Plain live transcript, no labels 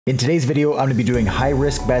In today's video, I'm going to be doing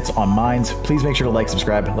high-risk bets on mines. Please make sure to like,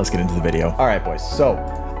 subscribe, and let's get into the video. All right, boys. So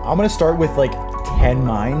I'm going to start with like 10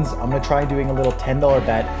 mines. I'm going to try doing a little $10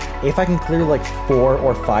 bet. If I can clear like 4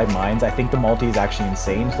 or 5 mines, I think the multi is actually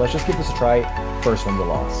insane. So let's just give this a try. First one's a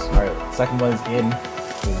loss. All right, second one is in.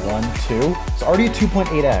 1, 2. It's already a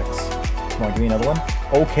 2.8x. Come on, give me another one.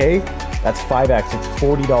 Okay, that's 5x. It's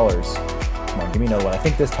 $40. Come on, give me another one. I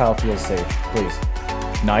think this tile feels safe. Please.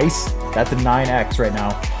 Nice. That's a 9x right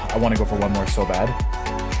now. I want to go for one more so bad.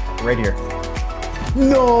 Right here.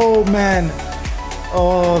 No, man.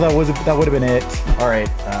 Oh, that would have been it. All right,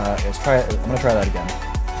 let's try it. I'm gonna try that again.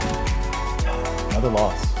 Another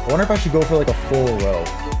loss. I wonder if I should go for like a full row.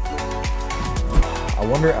 I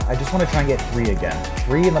wonder. I just want to try and get 3 again.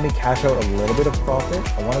 3 and let me cash out a little bit of profit.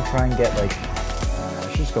 I want to try and get like. I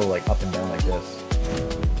should just go like up and down like this.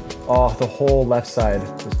 Oh, the whole left side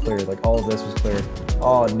was clear. Like all of this was clear.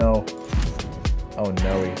 Oh no. Oh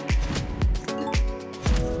no.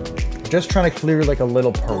 Just trying to clear like a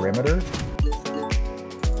little perimeter.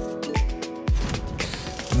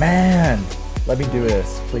 Man, let me do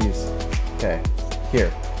this, please. Okay,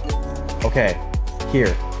 here. Okay,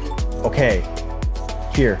 here. Okay,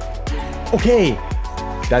 here. Okay,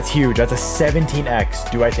 that's huge. That's a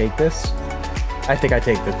 17x. Do I take this? I think I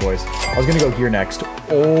take this, boys. I was gonna go here next.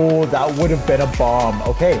 Oh, that would have been a bomb.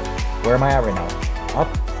 Okay, where am I at right now? Up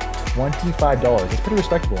 $25. That's pretty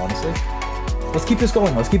respectable, honestly. Let's keep this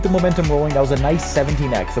going. Let's keep the momentum rolling. That was a nice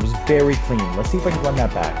 17x. That was very clean. Let's see if I can run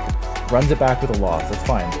that back. Runs it back with a loss. That's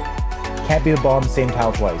fine. Can't be the bomb, same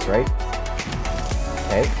tile twice, right?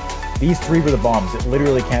 Okay. These 3 were the bombs. It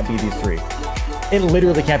literally can't be these 3. It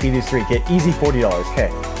literally can't be these 3. Get easy $40. Okay.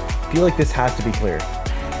 I feel like this has to be clear.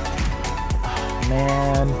 Oh,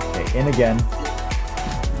 man. Okay, in again.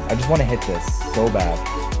 I just want to hit this so bad.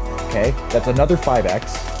 Okay. That's another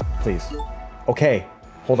 5x. Please. Okay.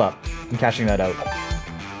 Hold up. I'm cashing that out.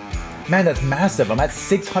 Man, that's massive. I'm at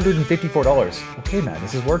 $654. Okay, man,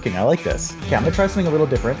 this is working. I like this. Okay, I'm gonna try something a little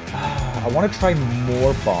different. I want to try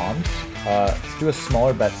more bombs. Let's do a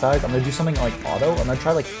smaller bet size. I'm gonna do something like auto. I'm gonna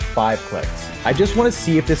try like 5 clicks. I just want to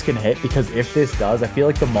see if this can hit, because if this does, I feel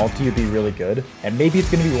like the multi would be really good. And maybe it's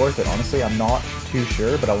gonna be worth it. Honestly, I'm not too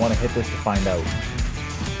sure, but I want to hit this to find out.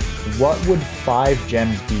 What would 5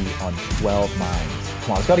 gems be on 12 mines?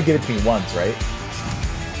 Come on, it's got to give it to me once, right?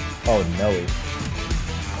 Oh, no.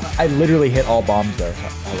 I literally hit all bombs there.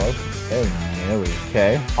 Hello? Oh, no.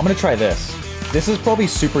 Okay. I'm going to try this. This is probably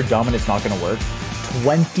super dumb and it's not going to work.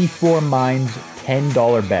 24 mines,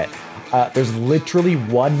 $10 bet. There's literally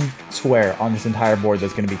 1 square on this entire board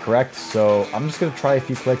that's going to be correct. So I'm just going to try a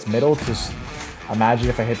few clicks middle. Just imagine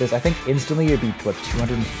if I hit this. I think instantly it'd be, what,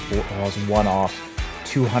 204? Oh, I was 1 off.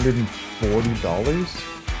 $240?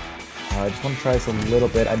 I just want to try this a little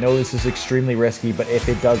bit. I know this is extremely risky, but if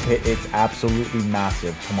it does hit, it's absolutely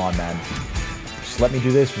massive. Come on, man. Just let me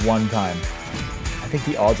do this one time. I think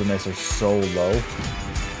the odds on this are so low.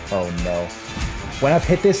 Oh, no. When I've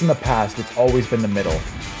hit this in the past, it's always been the middle.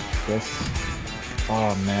 This.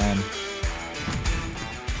 Oh, man.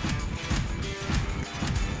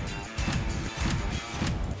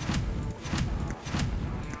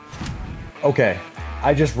 Okay.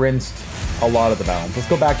 I just rinsed a lot of the balance. Let's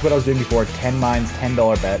go back to what I was doing before. 10 mines, $10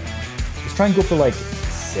 bet. Let's try and go for like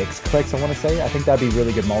 6 clicks, I want to say. I think that'd be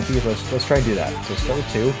really good multi. Let's try and do that. So start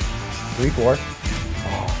with 2, 3, 4.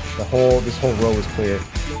 Oh, this whole row is clear.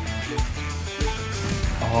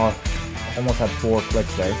 Oh, almost had 4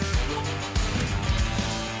 clicks there.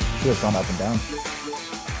 Should have gone up and down.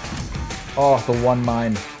 Oh, the 1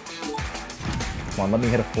 mine. Come on, let me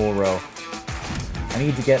hit a full row. I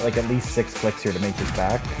need to get like at least 6 clicks here to make this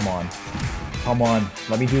back. Come on. Come on.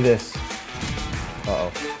 Let me do this.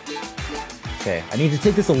 Uh-oh. Okay. I need to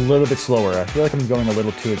take this a little bit slower. I feel like I'm going a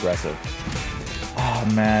little too aggressive. Oh,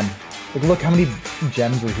 man. Like, look how many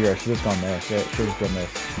gems were here. I should have gone there. Should have done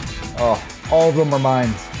this. Oh, all of them are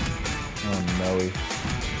mines. Oh, no.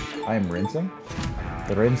 I am rinsing?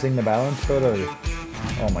 Rinsing the balance photo?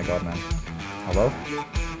 Oh, my God, man. Hello?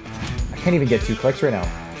 I can't even get 2 clicks right now.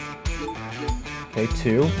 Okay,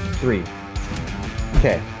 2, 3.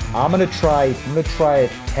 Okay, I'm gonna try a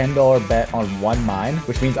 $10 bet on 1 mine,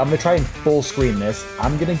 which means I'm gonna try and full screen this.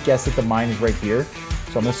 I'm gonna guess that the mine is right here.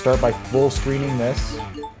 So I'm gonna start by full screening this.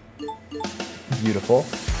 Beautiful.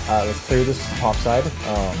 Let's clear this top side.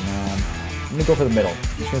 Oh man. I'm gonna go for the middle.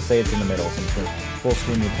 I'm just gonna say it's in the middle, so I'm just gonna full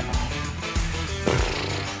screen the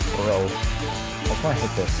Bro. I just wanna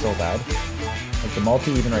hit this so bad. Like the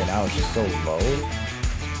multi even right now is just so low.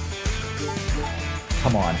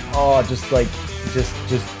 Come on. Oh, just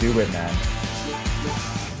do it, man.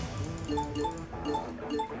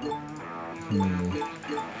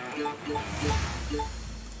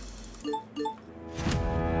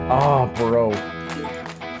 Oh, bro.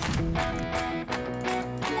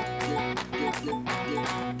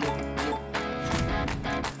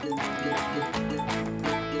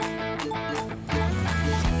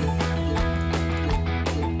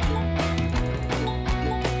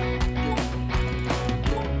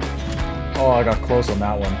 Oh, I got close on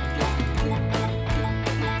that one.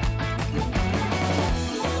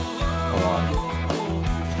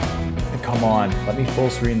 Come on, let me full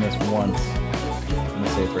screen this once. I'm gonna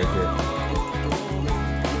save right here.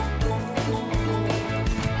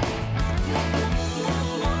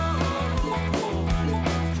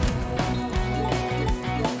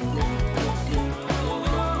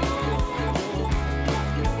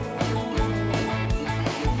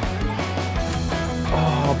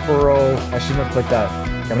 Oh, bro, I shouldn't have clicked that.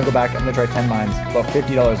 Okay, I'm gonna go back. I'm gonna try 10 mines. About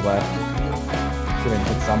 $50 left. See if I can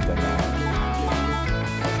hit something now.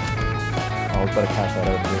 Oh, we better cash that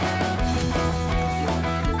out too.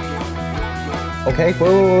 Okay,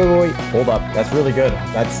 wait. Hold up. That's really good.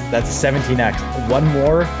 That's a 17x. One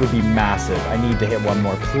more would be massive. I need to hit one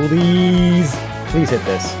more. Please. Please hit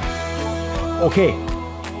this. Okay.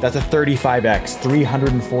 That's a 35x.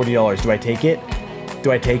 $340. Do I take it?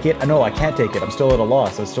 Do I take it? No, I can't take it. I'm still at a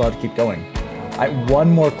loss. I still have to keep going.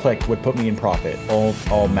 One more click would put me in profit.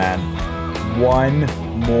 Oh man. One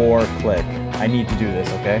more click. I need to do this,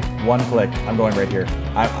 okay? One click. I'm going right here.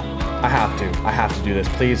 I have to. I have to do this.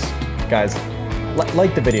 Please, guys,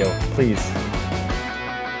 like the video, please.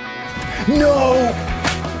 No!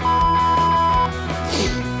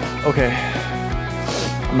 Okay.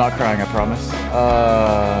 I'm not crying, I promise.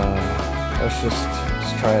 Let's just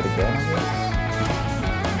try it again, I guess.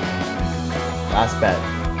 Last bet.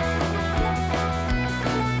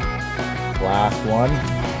 Last one.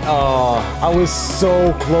 Oh, I was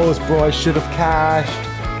so close, bro. I should have cashed.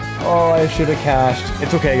 Oh, I should have cashed.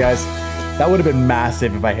 It's okay, guys. That would have been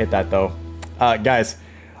massive if I hit that, though. Guys,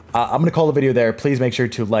 I'm going to call the video there. Please make sure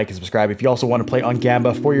to like and subscribe. If you also want to play on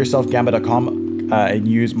Gamba for yourself, gamba.com, and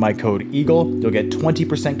use my code EAGLE, you'll get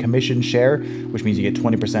 20% commission share, which means you get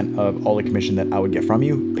 20% of all the commission that I would get from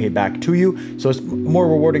you paid back to you. So it's a more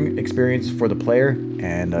rewarding experience for the player.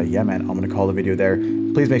 And yeah, man, I'm going to call the video there.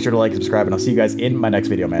 Please make sure to like and subscribe, and I'll see you guys in my next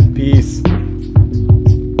video, man. Peace.